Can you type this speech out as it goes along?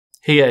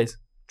Hey guys,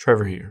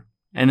 Trevor here.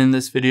 And in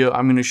this video,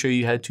 I'm going to show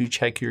you how to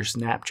check your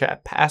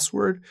Snapchat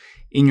password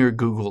in your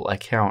Google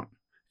account.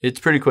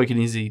 It's pretty quick and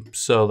easy,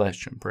 so let's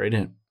jump right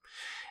in.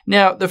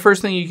 Now, the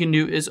first thing you can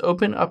do is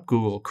open up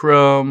Google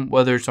Chrome,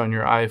 whether it's on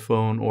your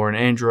iPhone or an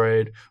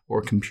Android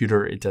or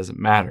computer, it doesn't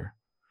matter.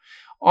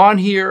 On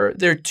here,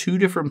 there are two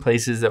different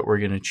places that we're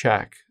going to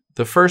check.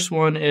 The first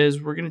one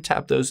is we're going to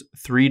tap those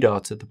three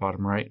dots at the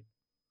bottom right.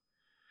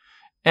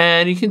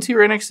 And you can see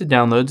right next to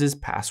downloads is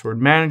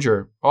Password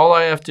Manager. All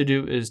I have to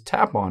do is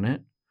tap on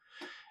it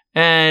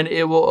and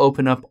it will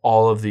open up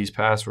all of these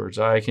passwords.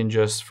 I can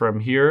just from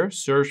here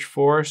search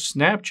for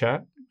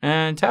Snapchat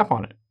and tap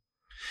on it.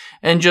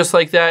 And just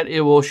like that,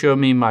 it will show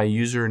me my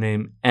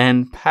username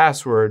and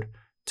password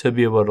to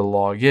be able to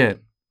log in.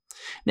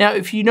 Now,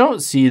 if you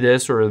don't see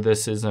this or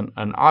this isn't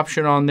an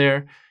option on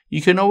there,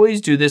 you can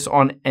always do this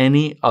on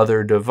any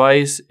other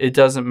device. It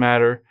doesn't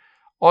matter.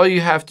 All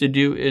you have to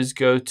do is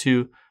go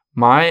to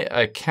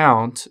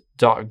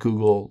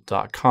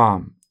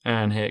myaccount.google.com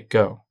and hit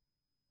go.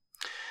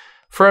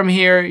 From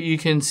here, you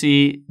can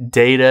see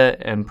data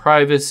and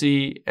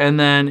privacy. And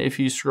then if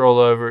you scroll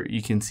over,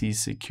 you can see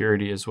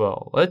security as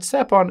well. Let's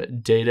tap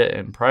on data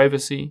and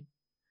privacy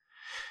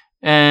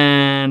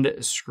and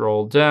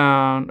scroll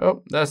down.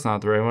 Oh, that's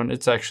not the right one.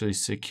 It's actually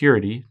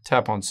security.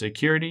 Tap on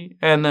security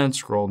and then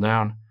scroll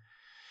down.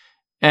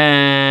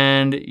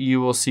 And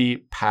you will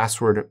see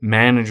Password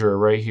Manager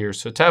right here.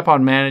 So tap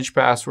on Manage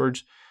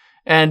Passwords.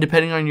 And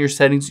depending on your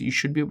settings, you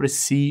should be able to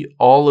see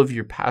all of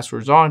your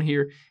passwords on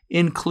here,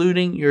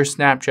 including your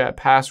Snapchat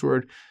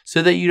password,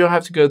 so that you don't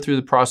have to go through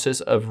the process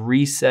of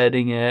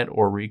resetting it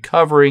or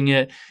recovering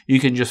it.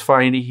 You can just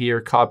find it here,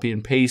 copy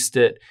and paste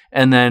it,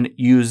 and then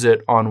use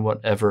it on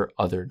whatever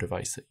other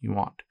device that you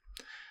want.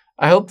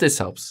 I hope this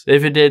helps.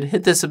 If it did,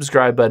 hit the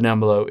subscribe button down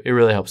below. It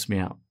really helps me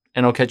out.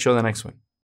 And I'll catch you on the next one.